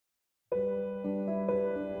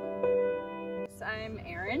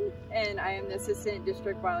Allison. I am the Assistant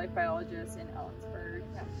District Wildlife Biologist in Ellensburg.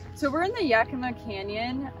 So we're in the Yakima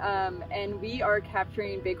Canyon and we are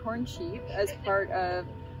capturing bighorn sheep as part of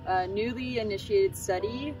a newly initiated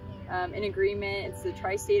study in agreement. It's the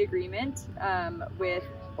tri-state agreement with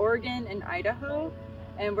Oregon and Idaho.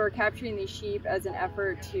 And we're capturing these sheep as an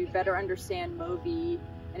effort to better understand MOVI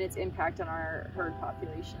and its impact on our herd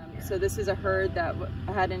population. So this is a herd that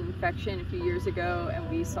had an infection a few years ago, and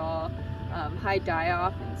we saw high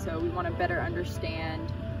die-off, and so we want to better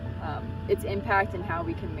understand its impact and how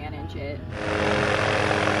we can manage it.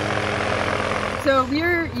 So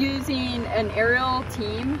we're using an aerial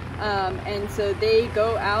team, and so they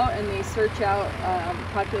go out and they search out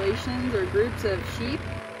populations or groups of sheep.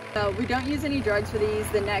 We don't use any drugs for these.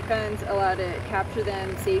 The net guns allow to capture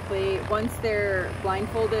them safely. Once they're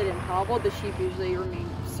blindfolded and hobbled, the sheep usually remain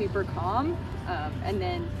super calm, and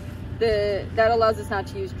then that allows us not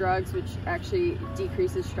to use drugs, which actually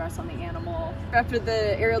decreases stress on the animal. After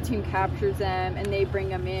the aerial team captures them and they bring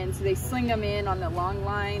them in, so they sling them in on the long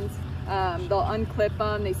lines, they'll unclip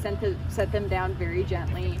them, they set them down very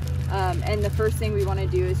gently, and the first thing we want to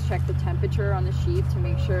do is check the temperature on the sheep to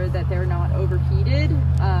make sure that they're not overheated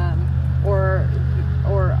or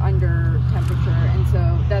under temperature. And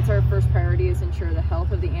so that's our first priority, is ensure the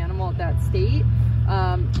health of the animal at that state.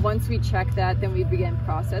 Once we check that, then we begin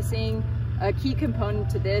processing. A key component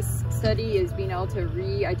to this study is being able to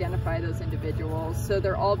re-identify those individuals. So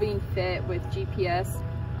they're all being fit with GPS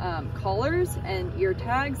collars and ear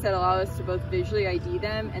tags that allow us to both visually ID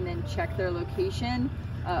them and then check their location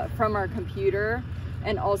from our computer.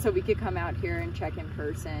 And also we could come out here and check in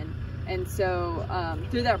person. And so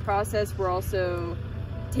through that process, we're also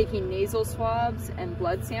taking nasal swabs and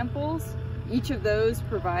blood samples. Each of those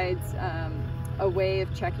provides a way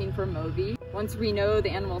of checking for MOVI. Once we know the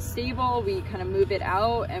animal's stable, we kind of move it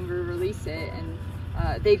out and we release it.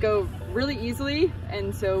 And they go really easily,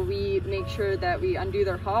 and so we make sure that we undo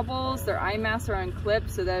their hobbles, their eye masks are unclipped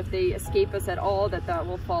so that if they escape us at all, that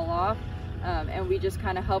will fall off. And we just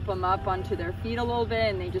kind of help them up onto their feet a little bit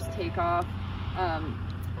and they just take off.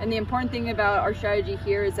 And the important thing about our strategy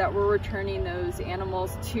here is that we're returning those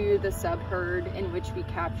animals to the sub-herd in which we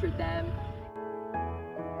captured them.